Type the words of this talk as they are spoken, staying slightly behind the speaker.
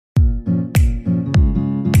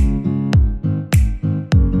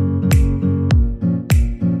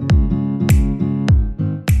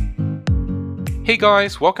Hey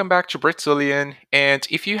guys, welcome back to Brazilian. And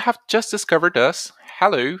if you have just discovered us,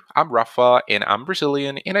 hello, I'm Rafa and I'm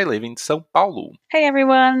Brazilian and I live in Sao Paulo. Hey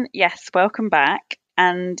everyone, yes, welcome back.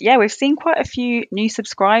 And yeah, we've seen quite a few new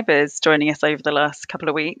subscribers joining us over the last couple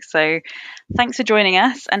of weeks. So thanks for joining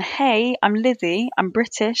us. And hey, I'm Lizzie, I'm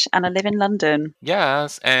British, and I live in London.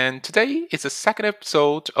 Yes, and today is the second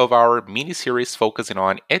episode of our mini series focusing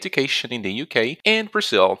on education in the UK and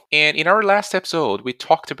Brazil. And in our last episode, we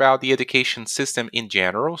talked about the education system in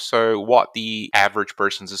general, so what the average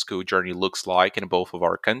person's school journey looks like in both of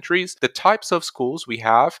our countries, the types of schools we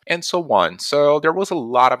have, and so on. So there was a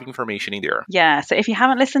lot of information in there. Yeah, so if you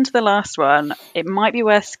haven't listened to the last one, it might be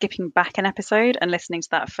worth skipping back an episode and listening to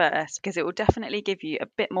that first, because it will definitely give you a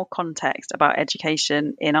bit more context about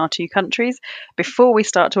education in our two countries before we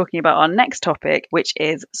start talking about our next topic, which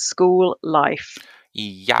is school life.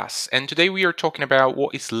 Yes, and today we are talking about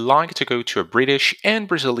what it's like to go to a British and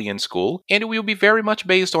Brazilian school, and it will be very much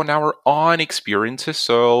based on our own experiences.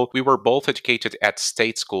 So, we were both educated at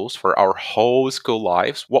state schools for our whole school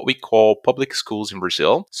lives, what we call public schools in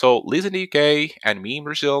Brazil. So, Liz in the UK and me in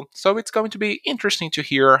Brazil. So, it's going to be interesting to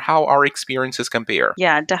hear how our experiences compare.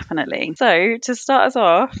 Yeah, definitely. So, to start us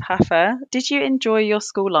off, Hafa, did you enjoy your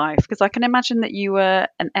school life? Because I can imagine that you were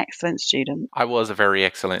an excellent student. I was a very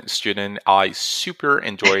excellent student. I super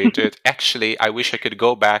enjoyed it. Actually, I wish I could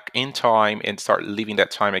go back in time and start living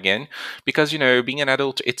that time again because, being an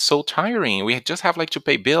adult, it's so tiring. We just have like to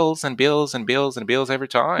pay bills and bills and bills and bills every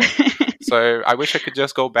time. So I wish I could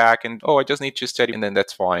just go back and, I just need to study and then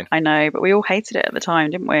that's fine. I know, but we all hated it at the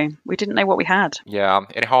time, didn't we? We didn't know what we had. Yeah.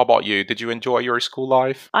 And how about you? Did you enjoy your school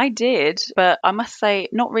life? I did, but I must say,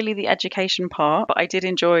 not really the education part, but I did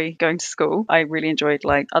enjoy going to school. I really enjoyed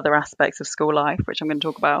like other aspects of school life, which I'm going to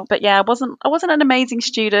talk about. But yeah, I wasn't an amazing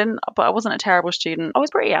student, but I wasn't a terrible student. I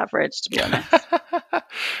was pretty average, to be honest.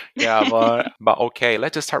 Yeah, but okay,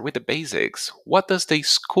 let's just start with the basics. What does the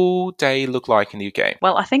school day look like in the UK?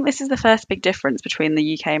 Well, I think this is the first big difference between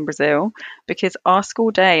the UK and Brazil because our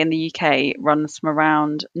school day in the UK runs from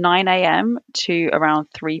around 9 a.m. to around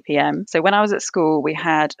 3 p.m. So when I was at school, we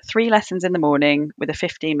had 3 lessons in the morning with a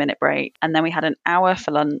 15-minute break, and then we had an hour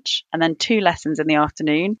for lunch, and then 2 lessons in the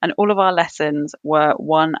afternoon, and all of our lessons were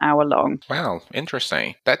 1 hour long. Wow,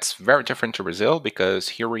 interesting. That's very different to Brazil because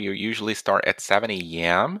here we usually start at 7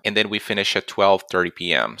 a.m. and then we finish at 12:30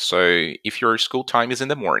 p.m. So if your school time is in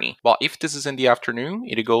the morning, well, if this is in the afternoon,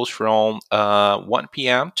 it goes from 1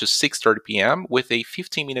 p.m. to 6:30 p.m. with a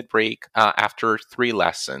 15-minute break after 3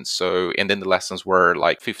 lessons. So and then the lessons were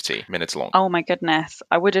like 50 minutes long. Oh my goodness,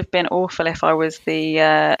 I would have been awful if I was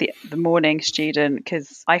the morning student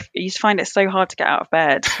because I used to find it so hard to get out of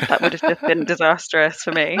bed. That would have just been disastrous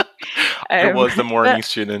for me. I was the But morning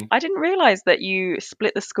student. I didn't realize that you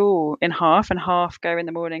split the school in half and half go in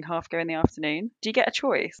the morning, half go in the afternoon. Do you get a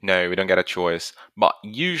choice? No, we don't get a choice. But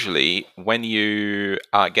usually, when you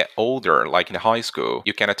get older, like in high school,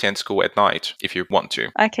 you can attend school at night if you want to.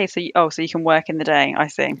 Okay, so you can work in the day. I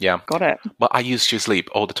see. Yeah. Got it. But I used to sleep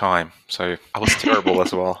all the time, so I was terrible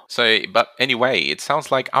as well. So, but anyway, it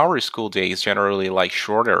sounds like our school day is generally like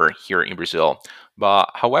shorter here in Brazil.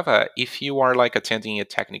 But however, if you are like attending a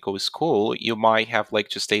technical school, you might have like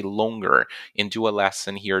to stay longer and do a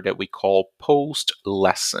lesson here that we call post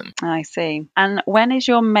lesson. I see. And when is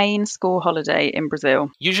your main school holiday in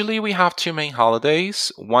Brazil? Usually we have two main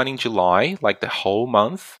holidays, one in July, like the whole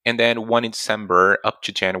month, and then one in December up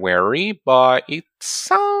to January, but it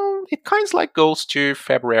kind of like goes to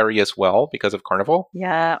February as well because of Carnival.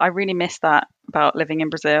 Yeah, I really miss that about living in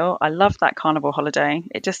Brazil. I love that carnival holiday.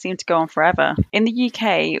 It just seemed to go on forever. In the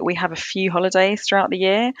UK, we have a few holidays throughout the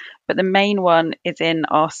year, but the main one is in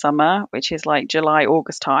our summer, which is like July,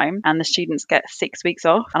 August time, and the students get 6 weeks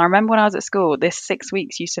off. And I remember when I was at school, this 6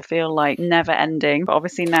 weeks used to feel like never ending, but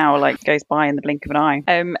obviously now like goes by in the blink of an eye.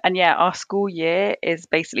 And yeah, our school year is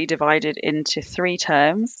basically divided into 3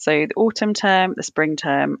 terms. So the autumn term, the spring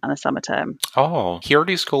term, and the summer term. Oh, here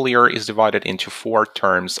the school year is divided into 4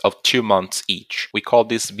 terms of 2 months each. We call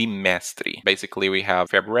this bimestre. Basically, we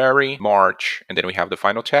have February, March, and then we have the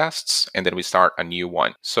final tests, and then we start a new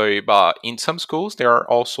one. So, but in some schools, there are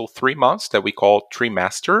also 3 months that we call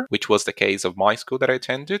trimester, which was the case of my school that I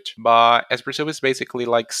attended. But as Brazil is basically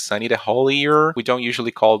like sunny the whole year, we don't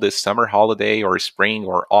usually call this summer holiday or spring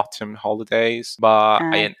or autumn holidays. But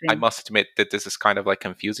I I see. must admit that this is kind of like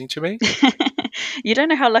confusing to me. You don't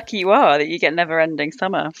know how lucky you are that you get never ending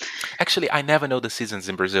summer. Actually, I never know the seasons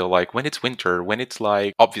in Brazil. Like when it's winter, when it's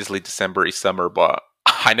like obviously December is summer, but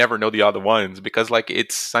I never know the other ones because like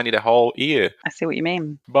it's sunny the whole year. I see what you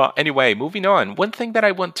mean. But anyway, moving on. One thing that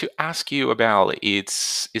I want to ask you about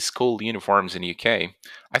is school uniforms in UK.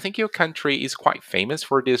 I think your country is quite famous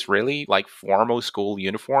for this really like formal school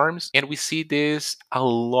uniforms, and we see this a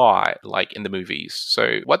lot like in the movies.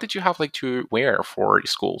 So what did you have like to wear for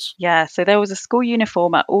schools? Yeah, so there was a school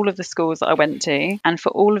uniform at all of the schools that I went to, and for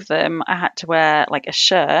all of them, I had to wear like a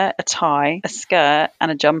shirt, a tie, a skirt,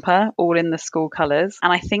 and a jumper, all in the school colours.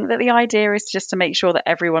 And I think that the idea is just to make sure that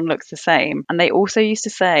everyone looks the same. And they also used to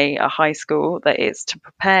say at high school that it's to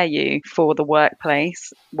prepare you for the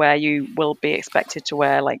workplace where you will be expected to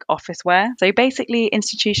wear like office wear. So basically,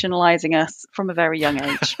 institutionalizing us from a very young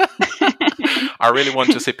age. I really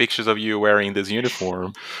want to see pictures of you wearing this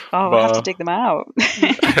uniform, Oh, I have to but dig them out.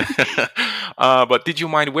 but did you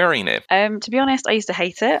mind wearing it? To be honest, I used to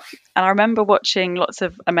hate it. And I remember watching lots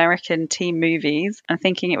of American teen movies and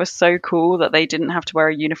thinking it was so cool that they didn't have to wear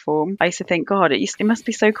a uniform. I used to think, God, it must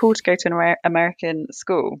be so cool to go to an American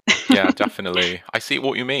school. Yeah, definitely. I see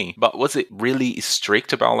what you mean. But was it really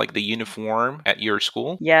strict about like the uniform at your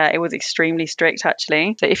school? Yeah, it was extremely strict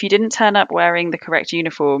actually. So if you didn't turn up wearing the correct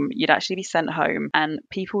uniform, you'd actually be sent home. And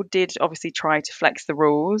people did obviously try to flex the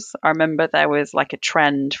rules. I remember there was like a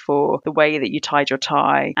trend for the way that you tied your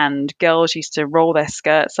tie, and girls used to roll their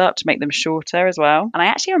skirts up to make them shorter as well. And I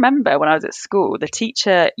actually remember when I was at school, the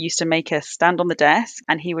teacher used to make us stand on the desk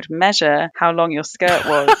and he would measure how long your skirt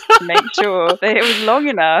was to make sure that it was long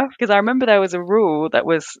enough. Because I remember there was a rule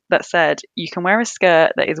that said you can wear a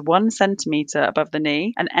skirt that is 1 centimeter above the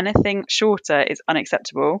knee, and anything shorter is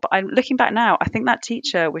unacceptable. But I'm looking back now, I think that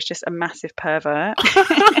teacher was just a massive pervert.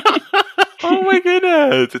 Oh my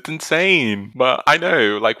goodness, it's insane. But I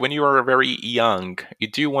know, like when you are very young, you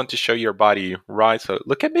do want to show your body, right? So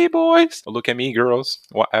look at me, boys. Or look at me, girls.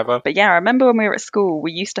 Whatever. But yeah, I remember when we were at school,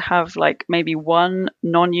 we used to have like maybe one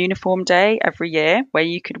non-uniform day every year where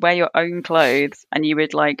you could wear your own clothes and you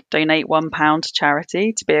would like donate £1 to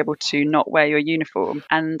charity to be able to not wear your uniform.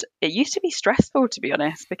 And it used to be stressful, to be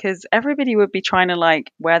honest, because everybody would be trying to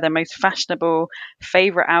like wear their most fashionable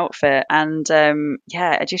favorite outfit. And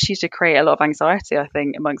yeah, it just used to create a lot of anxiety, I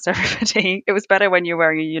think, amongst everybody. It was better when you're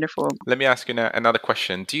wearing a uniform. Let me ask you another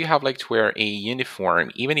question. Do you have like to wear a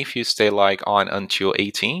uniform even if you stay like on until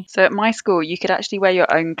 18? So at my school, you could actually wear your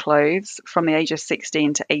own clothes from the age of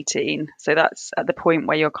 16 to 18. So that's at the point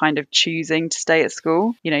where you're kind of choosing to stay at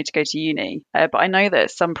school, you know, to go to uni. But I know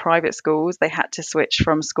that some private schools, they had to switch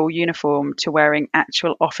from school uniform to wearing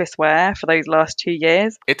actual office wear for those last 2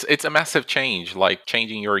 years. It's a massive change, like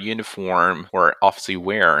changing your uniform or office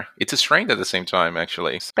wear. It's a strain at the same time,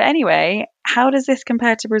 actually. But anyway, how does this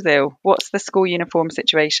compare to Brazil? What's the school uniform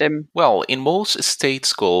situation? Well, in most state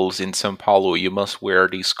schools in São Paulo, you must wear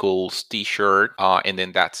the school's t-shirt, and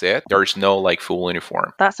then that's it. There's no like full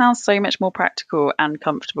uniform. That sounds so much more practical and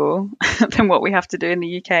comfortable than what we have to do in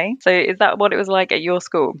the UK. So is that what it was like at your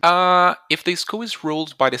school? If the school is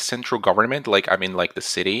ruled by the central government, like I mean like the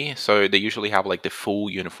city, so they usually have like the full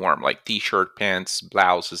uniform, like t-shirt, pants,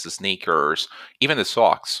 blouses, sneakers, even the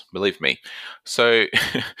socks, believe me. So,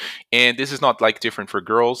 and this is not like different for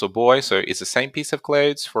girls or boys, so it's the same piece of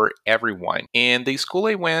clothes for everyone. And the school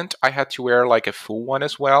I went, I had to wear like a full one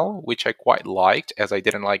as well, which I quite liked, as I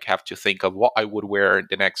didn't like have to think of what I would wear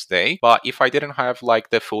the next day. But if I didn't have like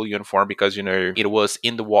the full uniform because, you know, it was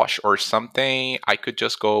in the wash or something, I could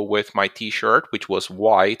just go with my t-shirt, which was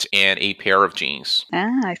white, and a pair of jeans.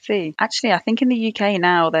 Ah, I see. Actually, I think in the UK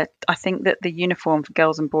now that I think that the uniform for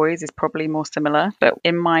girls and boys is probably more similar. But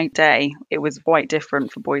in my day, it was quite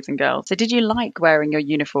different for boys and girls. So did you like wearing your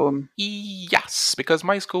uniform? Yes, because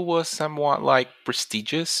my school was somewhat like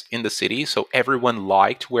prestigious in the city, so everyone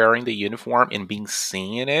liked wearing the uniform and being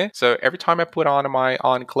seen in it. So every time I put on my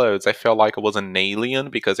own clothes, I felt like I was an alien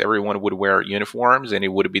because everyone would wear uniforms and it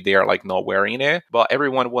would be there like not wearing it. But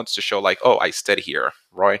everyone wants to show like, oh, I stayed here,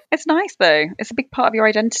 right? It's nice though. It's a big part of your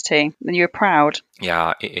identity and you're proud.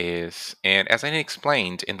 Yeah, it is. And as I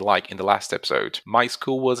explained in the last episode, my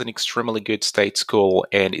school was an extremely good state school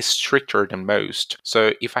and is stricter than most.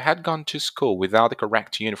 So if I had gone to school without the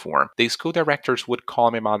correct uniform, the school directors would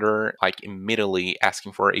call my mother like immediately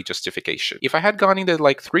asking for a justification. If I had gone in there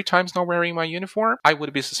like 3 times not wearing my uniform, I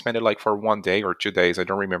would be suspended like for 1 day or 2 days. I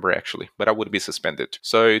don't remember actually, but I would be suspended.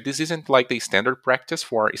 So this isn't like the standard practice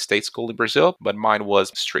for a state school in Brazil, but mine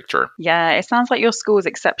was stricter. Yeah, it sounds like your school is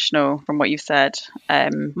exceptional from what you've said.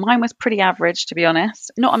 Mine was pretty average, to be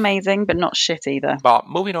honest. Not amazing, but not shit either. But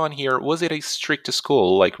moving on here, was it a strict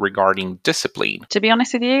school like regarding discipline? To be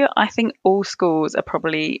honest with you, I think all schools are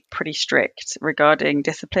probably pretty strict regarding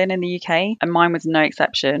discipline in the UK, and mine was no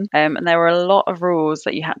exception. And there were a lot of rules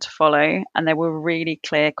that you had to follow, and there were really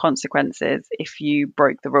clear consequences if you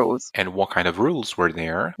broke the rules. And what kind of rules were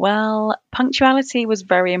there? Well, punctuality was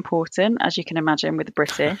very important, as you can imagine with the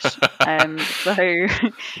British. So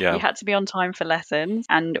Yeah. you had to be on time for lessons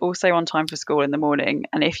and also on time for school in the morning.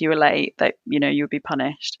 And if you were late, that you would be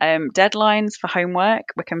punished. Deadlines for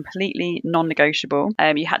homework were completely non-negotiable.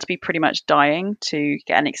 You had to be pretty much dying to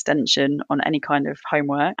get an extension on any kind of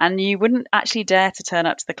homework, and you wouldn't actually dare to turn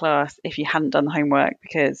up to the class if you hadn't done the homework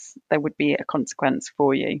because there would be a consequence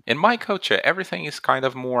for you. In my culture, everything is kind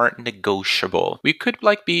of more negotiable. We could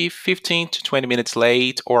like be 15 to 20 minutes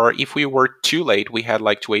late, or if we were too late, we had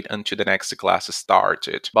like to wait until the next class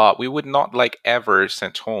started. But we would not like ever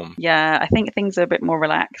sent home. Yeah, I think things are a bit more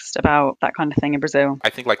relaxed about that kind of thing in Brazil. I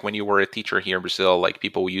think like when you were a teacher here in Brazil, like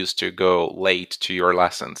people used to go late to your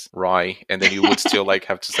lessons, right? And then you would still like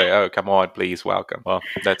have to say, "Oh, come on, please, welcome." Well,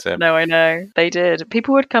 that's it. No, I know. They did.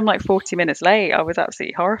 People would come like 40 minutes late. I was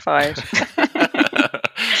absolutely horrified.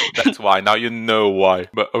 That's why. Now you know why.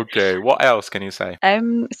 But okay, what else can you say?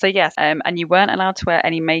 So yes, and you weren't allowed to wear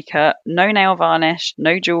any makeup, no nail varnish,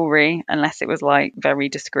 no jewelry, unless it was like very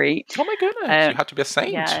discreet. Oh my goodness, you had to be a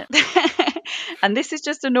saint. Yeah. And this is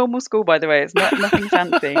just a normal school, by the way. It's not nothing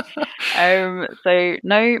fancy. So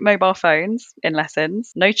no mobile phones in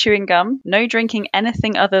lessons, no chewing gum, no drinking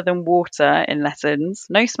anything other than water in lessons,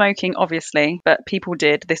 no smoking, obviously, but people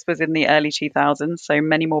did. This was in the early 2000s, so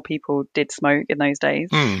many more people did smoke in those days.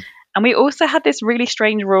 And we also had this really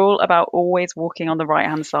strange rule about always walking on the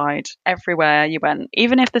right-hand side everywhere you went.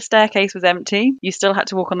 Even if the staircase was empty, you still had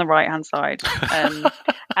to walk on the right-hand side.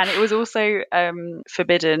 And it was also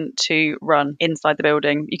forbidden to run inside the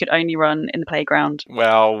building. You could only run in the playground.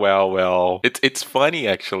 Well. It's funny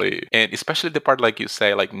actually. And especially the part like you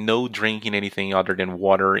say, like no drinking anything other than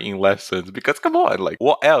water in lessons. Because come on, like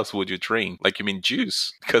what else would you drink? Like you mean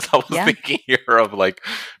juice? Because I was thinking here of like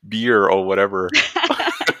beer or whatever.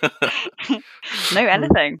 No,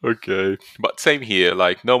 anything. Okay. But same here,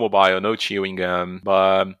 like no mobile, no chewing gum.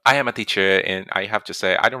 But I am a teacher and I have to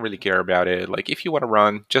say, I don't really care about it. Like if you want to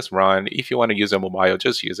run, just run. If you want to use a mobile,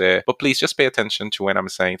 just use it. But please just pay attention to when I'm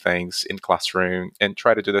saying things in classroom and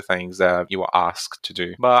try to do the things that you are asked to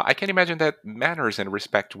do. But I can imagine that manners and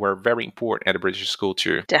respect were very important at a British school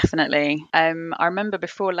too. Definitely. I remember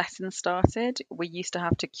before lessons started, we used to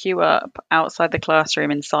have to queue up outside the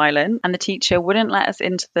classroom in silence, and the teacher wouldn't let us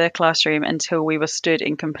into the classroom until we were stood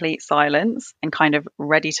in complete silence and kind of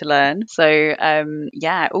ready to learn. So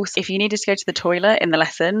also if you needed to go to the toilet in the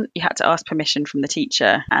lesson, you had to ask permission from the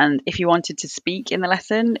teacher, and if you wanted to speak in the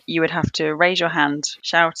lesson, you would have to raise your hand.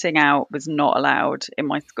 Shouting out was not allowed in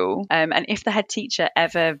my school, and if the head teacher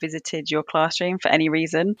ever visited your classroom for any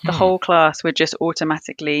reason, the whole class would just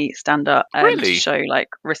automatically stand up to show like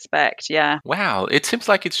respect. Yeah. Wow, it seems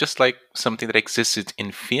like it's just like something that existed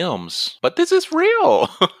in films, but this is real.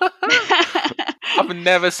 I've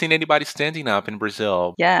never seen anybody standing up in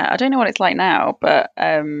Brazil. Yeah, I don't know what it's like now, but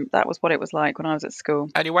that was what it was like when I was at school.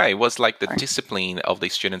 Anyway, was like the discipline of the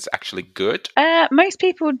students actually good? Most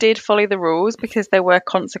people did follow the rules because there were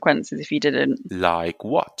consequences if you didn't. Like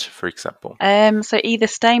what, for example? So either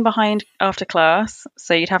staying behind after class,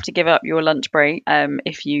 so you'd have to give up your lunch break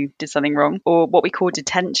if you did something wrong, or what we call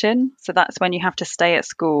detention. So that's when you have to stay at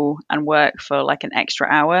school and work for like an extra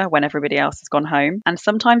hour when everybody else has gone home. And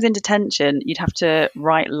sometimes in detention, you'd have to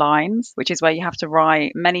write lines, which is where you have to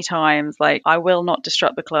write many times, like, I will not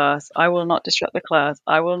disrupt the class, I will not disrupt the class,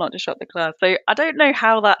 I will not disrupt the class. So I don't know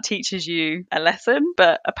how that teaches you a lesson,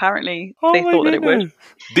 but apparently they thought that it would.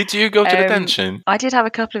 Did you go to detention? I did have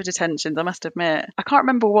a couple of detentions, I must admit. I can't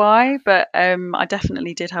remember why, but I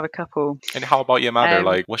definitely did have a couple. And how about your mother?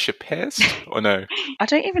 Like, was she pissed or no? I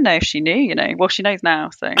don't even know if she knew, Well, she knows now,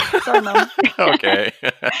 so sorry, Mum. Okay.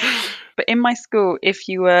 But in my school, if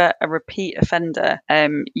you were a repeat offender,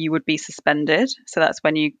 you would be suspended. So that's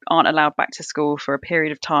when you aren't allowed back to school for a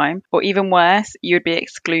period of time. Or even worse, you would be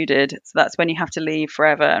excluded. So that's when you have to leave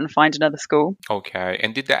forever and find another school. Okay.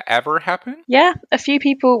 And did that ever happen? Yeah, a few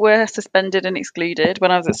people were suspended and excluded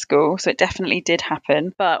when I was at school. So it definitely did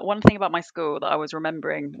happen. But one thing about my school that I was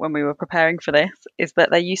remembering when we were preparing for this is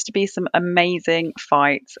that there used to be some amazing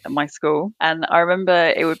fights at my school. And I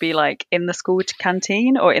remember it would be like in the school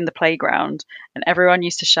canteen or in the playground, and everyone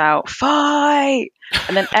used to shout, "Fight!"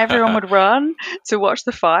 And then everyone would run to watch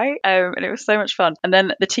the fight, and it was so much fun. And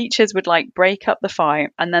then the teachers would like break up the fight,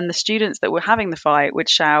 and then the students that were having the fight would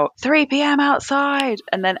shout, "3 p.m. outside!"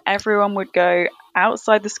 And then everyone would go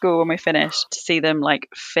outside the school when we finished to see them like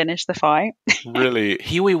finish the fight. Really?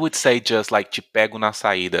 Here we would say just like "Te pego na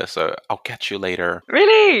saída," so I'll catch you later.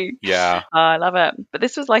 Really? Yeah. I love it. But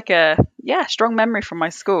this was like a strong memory from my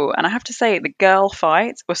school, and I have to say the girl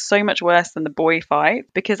fights were so much worse than the boy fight,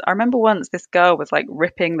 because I remember once this girl was like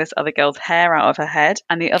ripping this other girl's hair out of her head,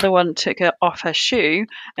 and the other one took her off her shoe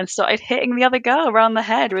and started hitting the other girl around the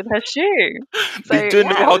head with her shoe. So They do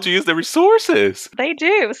know yeah, how to use the resources. they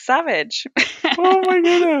do. It was savage. Oh my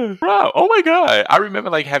goodness. Wow. Oh my god. I remember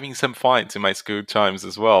like having some fights in my school times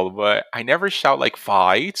as well, but I never shout like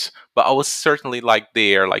fights. But I was certainly like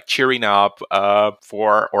there, like cheering up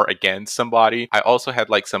for or against somebody. I also had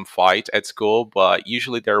like some fight at school, but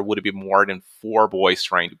usually there would be more than 4 boys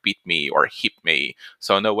trying to beat me or hit me.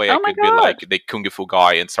 So no way I Oh my could be God. like the kung fu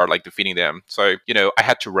guy and start like defeating them. So, I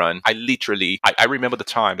had to run. I remember the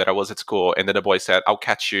time that I was at school and then the boy said, I'll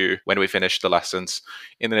catch you when we finish the lessons.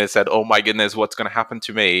 And then I said, oh my goodness, what's going to happen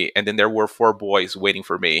to me? And then there were 4 boys waiting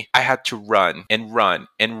for me. I had to run and run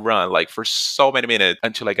and run like for so many minutes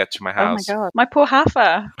until I got to my Oh my house. God. My poor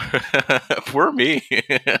Hafa. Poor me.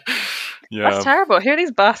 Yeah. That's terrible. Who are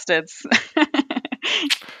these bastards?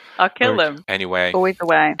 I'll kill Okay. them. Anyway. Always the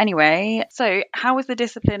way. Anyway, so how was the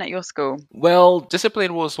discipline at your school? Well,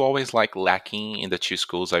 discipline was always like lacking in the 2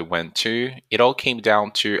 schools I went to. It all came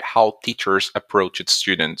down to how teachers approached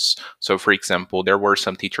students. So, for example, there were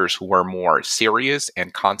some teachers who were more serious,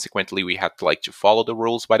 and consequently, we had to like to follow the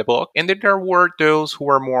rules by the book. And then there were those who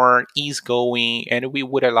were more easygoing, and we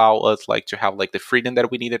would allow us like to have like the freedom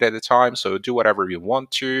that we needed at the time. So, do whatever we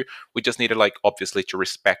want to. We just needed like obviously to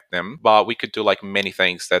respect them, but we could do like many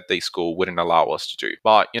things that the school wouldn't allow us to do.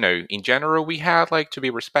 But in general, we had like to be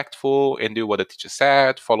respectful and do what the teacher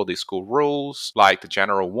said, follow the school rules, like the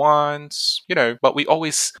general ones, but we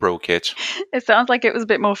always broke it. It sounds like it was a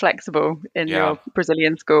bit more flexible in Yeah. your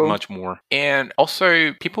Brazilian school. Much more. And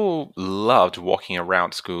also, people loved walking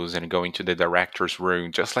around schools and going to the director's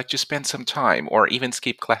room just like to spend some time or even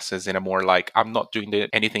skip classes in a more like, I'm not doing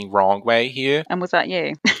anything wrong way here. And was that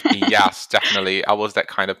you? Yes, definitely. I was that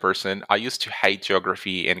kind of person. I used to hate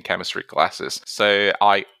geography and chemistry classes. So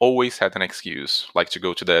I always had an excuse, like to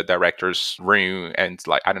go to the director's room and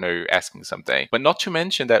like, I don't know, asking something. But not to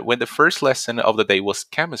mention that when the first lesson of the day was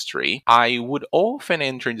chemistry, I would often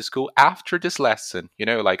enter the school after this lesson.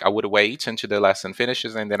 Like I would wait until the lesson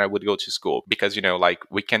finishes and then I would go to school because, like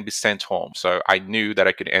we can be sent home. So I knew that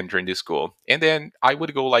I could enter in the school. And then I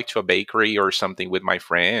would go like to a bakery or something with my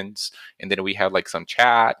friends. And then we had like some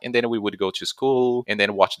chat. And then we would go to school and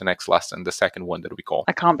then watch the next lesson, the second one that we call.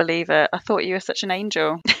 I can't believe it. I thought you were such an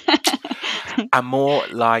angel. I'm more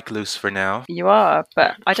like Lucifer now. You are,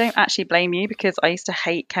 but I don't actually blame you because I used to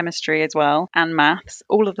hate chemistry as well and maths,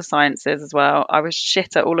 all of the sciences as well. I was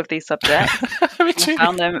shit at all of these subjects. Me too. I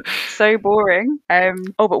found them so boring.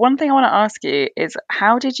 But one thing I want to ask you is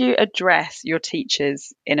how did you address your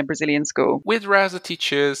teachers in a Brazilian school? We address the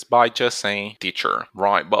teachers by just saying teacher,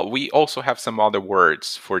 right? But we also have some other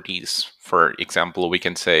words for these. For example, we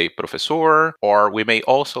can say professor, or we may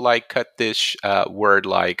also like cut this word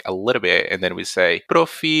like a little bit, and then we say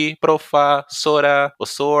profi, profa, sora,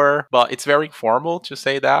 osor. But it's very informal to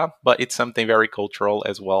say that, but it's something very cultural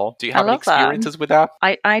as well. Do you have any love that. experiences with that?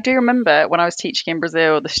 I do remember when I was teaching in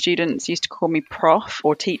Brazil, the students used to call me prof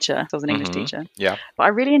or teacher. So I was an English teacher. Yeah. But I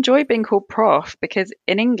really enjoyed being called prof because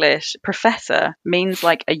in English, professor means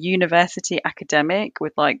like a university academic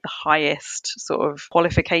with like the highest sort of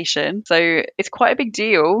qualification. So it's quite a big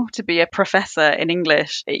deal to be a professor in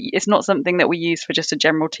English. It's not something that we use for just a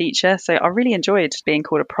general teacher. So I really enjoyed being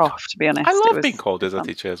called a prof, to be honest. I love being called as a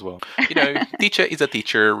teacher as well. Teacher is a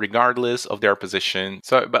teacher regardless of their position.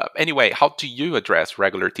 So, but anyway, how do you address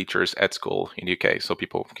regular teachers at school in the UK so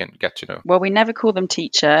people can get to know? Well, we never call them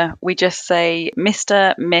teacher. We just say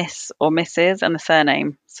Mr., Miss, or Mrs. and the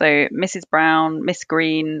surname. So Mrs. Brown, Miss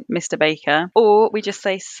Green, Mr. Baker, or we just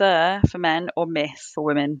say sir for men or miss for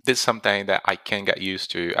women. This is something that I can get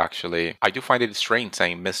used to, actually. I do find it strange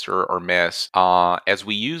saying Mr. or Miss, as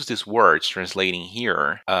we use these words translating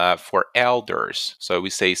here for elders. So we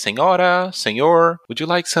say senhora, senor, would you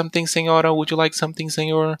like something, senhora? Would you like something,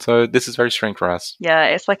 senor? So this is very strange for us. Yeah,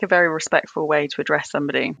 it's like a very respectful way to address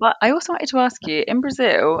somebody. But I also wanted to ask you, in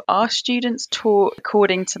Brazil, are students taught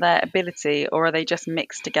according to their ability or are they just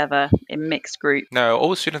mixed together in mixed groups? No,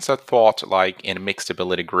 all students are taught like in mixed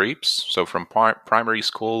ability groups. So from primary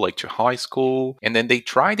school like to high school. And then they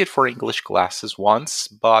tried it for English classes once,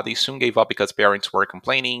 but they soon gave up because parents were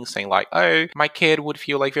complaining, saying like, oh, my kid would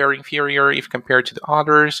feel like very inferior if compared to the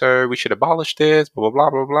others. So we should abolish this, blah, blah, blah,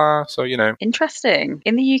 blah, blah. So, Interesting.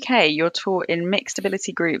 In the UK, you're taught in mixed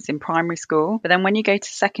ability groups in primary school. But then when you go to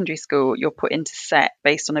secondary school, you're put into set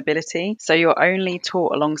based on ability. So you're only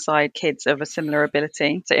taught alongside kids of a similar ability.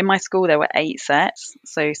 actually. So in my school, there were 8 sets.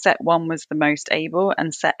 So set 1 was the most able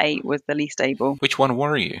and set 8 was the least able. Which one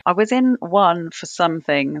were you? I was in 1 for some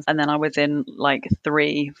things and then I was in like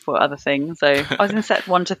 3 for other things. So I was in sets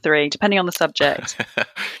 1 to 3, depending on the subject.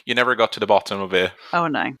 You never got to the bottom of it. Oh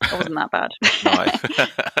no, it wasn't that bad. No,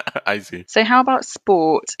 I see. So how about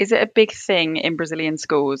sport? Is it a big thing in Brazilian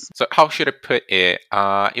schools? So how should I put it?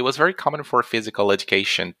 It was very common for physical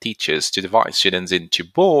education teachers to divide students into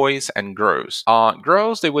boys and girls.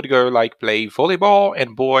 Girls, they would go like play volleyball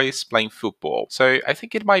and boys playing football. So I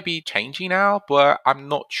think it might be changing now, but I'm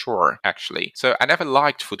not sure actually. So I never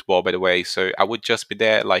liked football, by the way. So I would just be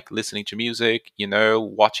there like listening to music,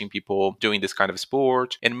 watching people doing this kind of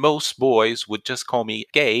sport. And most boys would just call me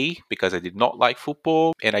gay because I did not like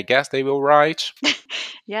football. And I guess they were right.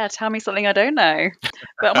 Yeah, tell me something I don't know.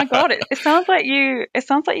 But oh my god, it sounds like you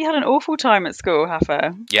had an awful time at school,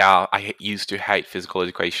 Hafa. Yeah, I used to hate physical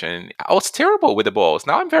education. I was terrible with the balls.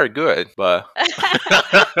 Now I'm very good, but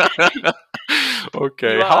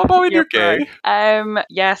okay. How about in UK?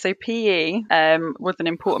 Yeah, so PE was an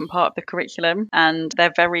important part of the curriculum and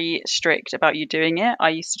they're very strict about you doing it. I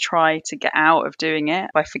used to try to get out of doing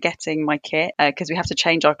it by forgetting my kit because we have to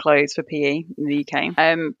change our clothes for PE in the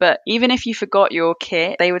UK. But even if you forgot your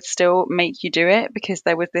kit, they would still make you do it because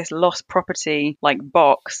there was this lost property like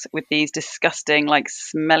box with these disgusting like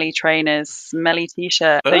smelly trainers, smelly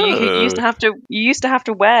t-shirt. So you used to have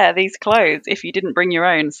to wear these clothes if you didn't bring your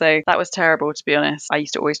own. So that was terrible, to be honest. I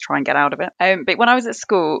used to always try and get out of it. But when I was at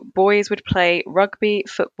school, boys would play rugby,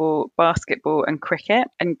 football, basketball, and cricket,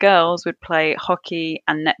 and girls would play hockey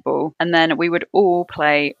and netball. And then we would all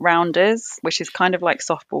play rounders, which is kind of like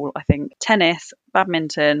softball, I think, tennis,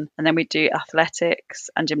 badminton, and then we do athletics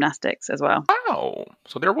and gymnastics as well. Wow.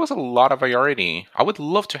 So there was a lot of variety. I would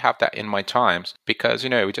love to have that in my times because,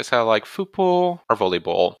 we just had like football or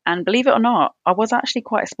volleyball. And believe it or not, I was actually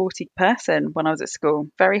quite a sporty person when I was at school.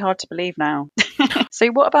 Very hard to believe now. So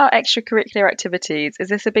what about extracurricular activities? Is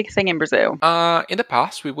this a big thing in Brazil? In the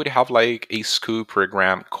past, we would have like a school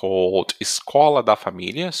program called Escola da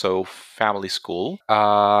Família, so family school,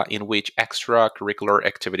 in which extracurricular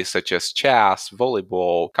activities such as chess,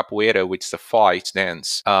 volleyball, capoeira, which is a fight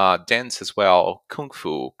dance, dance as well, kung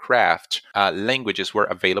fu, craft, languages were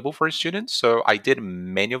available for students. So I did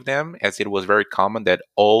many of them, as it was very common that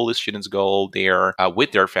all the students go there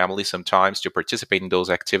with their families sometimes to participate in those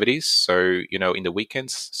activities. So, in the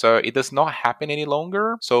weekends. So it does not happen any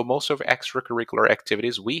longer. So most of extracurricular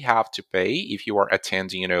activities we have to pay if you are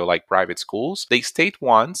attending, like private schools. The state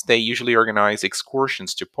ones, they usually organize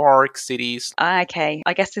excursions to parks, cities. Okay,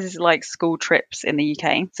 I guess this is like school trips in the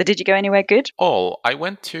UK. So did you go anywhere good? Oh, I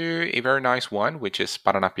went to a very nice one, which is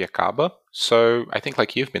Paranapiacaba. So I think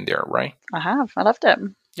like you've been there, right? I have. I loved it.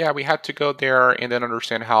 Yeah, we had to go there and then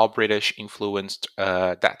understand how British influenced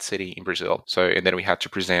that city in Brazil. So, and then we had to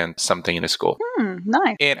present something in a school.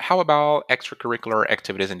 Nice. And how about extracurricular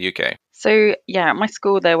activities in the UK? So, yeah, at my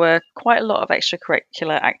school, there were quite a lot of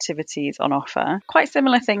extracurricular activities on offer. Quite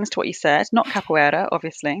similar things to what you said, not capoeira,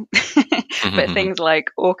 obviously, but things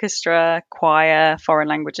like orchestra, choir, foreign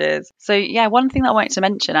languages. So, yeah, one thing that I wanted to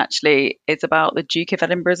mention actually is about the Duke of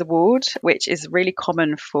Edinburgh's Award, which is really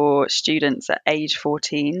common for students at age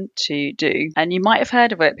 14 to do. And you might have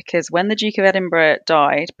heard of it because when the Duke of Edinburgh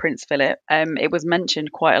died, Prince Philip, it was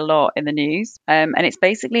mentioned quite a lot in the news. And it's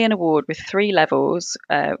basically an award with 3 levels,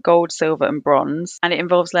 gold, silver, and bronze, and it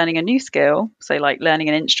involves learning a new skill, so like learning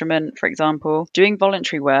an instrument, for example, doing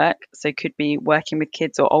voluntary work, so could be working with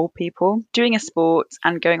kids or old people, doing a sport,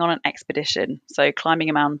 and going on an expedition, so climbing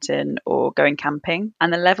a mountain or going camping.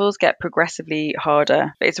 And the levels get progressively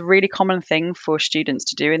harder, but it's a really common thing for students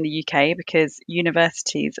to do in the UK because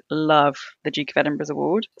universities love the Duke of Edinburgh's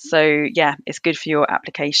Award. So yeah, it's good for your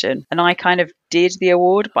application. And I kind of did the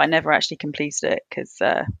award, but I never actually completed it because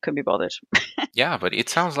couldn't be bothered. Yeah, but it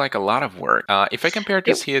sounds like a lot of work. If I compare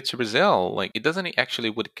this here to Brazil, like it doesn't actually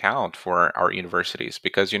would count for our universities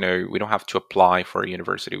because, we don't have to apply for a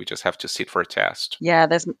university. We just have to sit for a test. Yeah,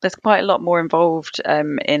 there's quite a lot more involved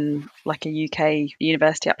in like a UK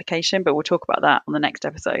university application, but we'll talk about that on the next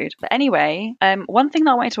episode. But anyway, one thing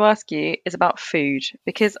that I wanted to ask you is about food,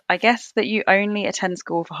 because I guess that you only attend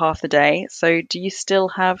school for half the day. So do you still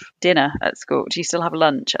have dinner at school? do you still have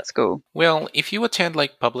lunch at school? Well, if you attend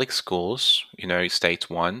like public schools, state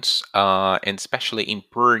ones, and especially in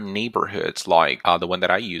poor neighborhoods like the one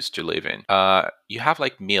that I used to live in, you have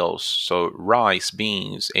like meals. So rice,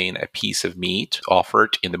 beans, and a piece of meat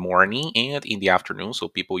offered in the morning and in the afternoon. So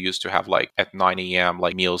people used to have like at 9 a.m.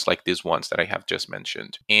 like meals like these ones that I have just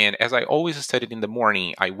mentioned. And as I always studied in the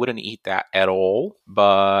morning, I wouldn't eat that at all.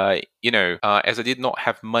 But as I did not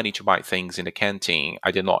have money to buy things in the canteen,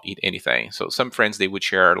 I did not eat anything. So some friends, they would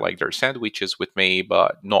share like their sandwiches with me,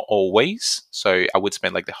 but not always. So I would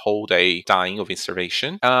spend like the whole day dying of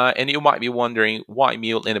starvation. And you might be wondering, why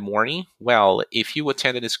meal in the morning? Well, if you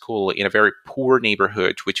attended a school in a very poor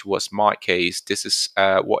neighborhood, which was my case, this is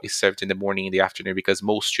what is served in the morning and the afternoon, because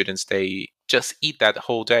most students, they just eat that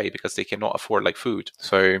whole day because they cannot afford like food.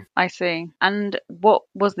 So I see. And what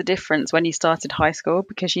was the difference when you started high school?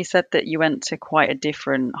 Because you said that you went to quite a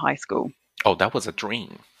different high school. oh, that was a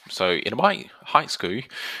dream. So in my high school,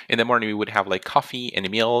 in the morning we would have like coffee and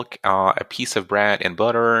milk, a piece of bread and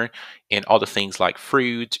butter, and other things like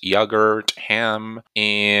fruit, yogurt, ham,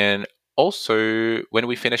 and also when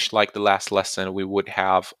we finished like the last lesson, we would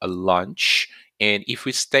have a lunch. And if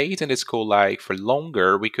we stayed in the school like for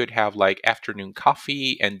longer, we could have like afternoon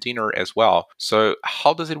coffee and dinner as well. So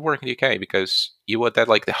how does it work in the UK? Because you were there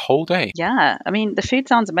like the whole day. Yeah, I mean, the food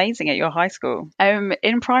sounds amazing at your high school.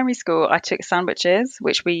 In primary school, I took sandwiches,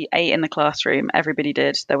 which we ate in the classroom. Everybody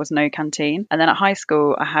did. There was no canteen. And then at high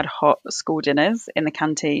school, I had hot school dinners in the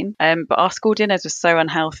canteen. But our school dinners were so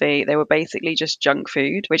unhealthy. They were basically just junk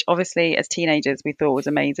food, which obviously as teenagers we thought was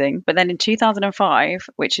amazing. But then in 2005,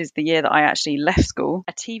 which is the year that I actually left school,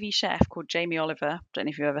 a TV chef called Jamie Oliver, don't know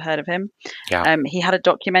if you've ever heard of him. Yeah. He had a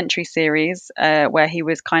documentary series where he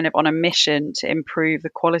was kind of on a mission to improve the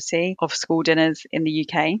quality of school dinners in the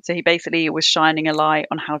UK. So he basically was shining a light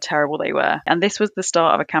on how terrible they were. And this was the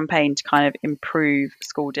start of a campaign to kind of improve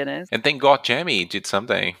school dinners. And thank God Jamie did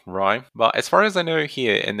something, right? But as far as I know,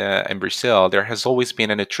 here in Brazil, there has always been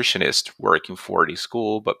a nutritionist working for the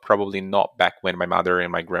school, but probably not back when my mother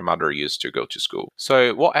and my grandmother used to go to school.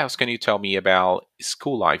 So what else can you tell me about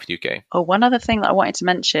school life in the UK? Oh, one other thing that I wanted to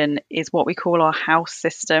mention is what we call our house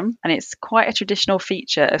system. And it's quite a traditional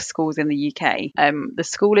feature of schools in the UK. The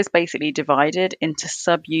school is basically divided into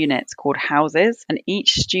sub-units called houses, and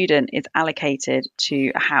each student is allocated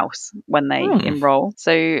to a house when they enroll.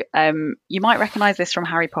 So you might recognise this from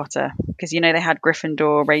Harry Potter, because they had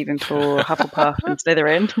Gryffindor, Ravenclaw, Hufflepuff, and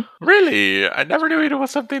Slytherin. Really? I never knew it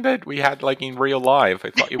was something that we had like in real life.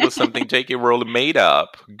 I thought it was something J.K. Rowling made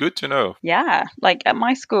up. Good to know. Yeah, like at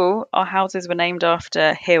my school, our houses were named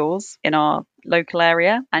after hills in our local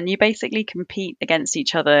area, and you basically compete against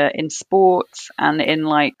each other in sports and in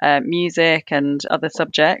like music and other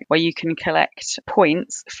subjects, where you can collect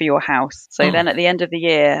points for your house. So then at the end of the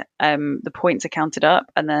year, the points are counted up,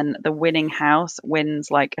 and then the winning house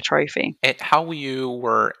wins like a trophy. And how you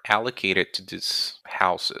were allocated to these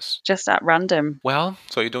houses? Just at random. Well,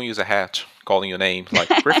 so you don't use a hat calling your name like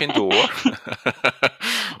Gryffindor.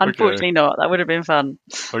 Unfortunately not. That would have been fun.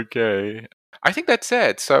 Okay. I think that's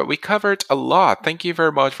it. So we covered a lot. Thank you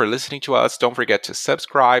very much for listening to us. Don't forget to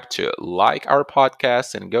subscribe, to like our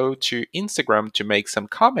podcast, and go to Instagram to make some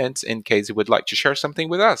comments in case you would like to share something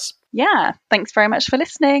with us. Yeah. Thanks very much for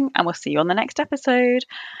listening, and we'll see you on the next episode.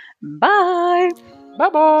 Bye.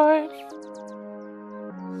 Bye-bye.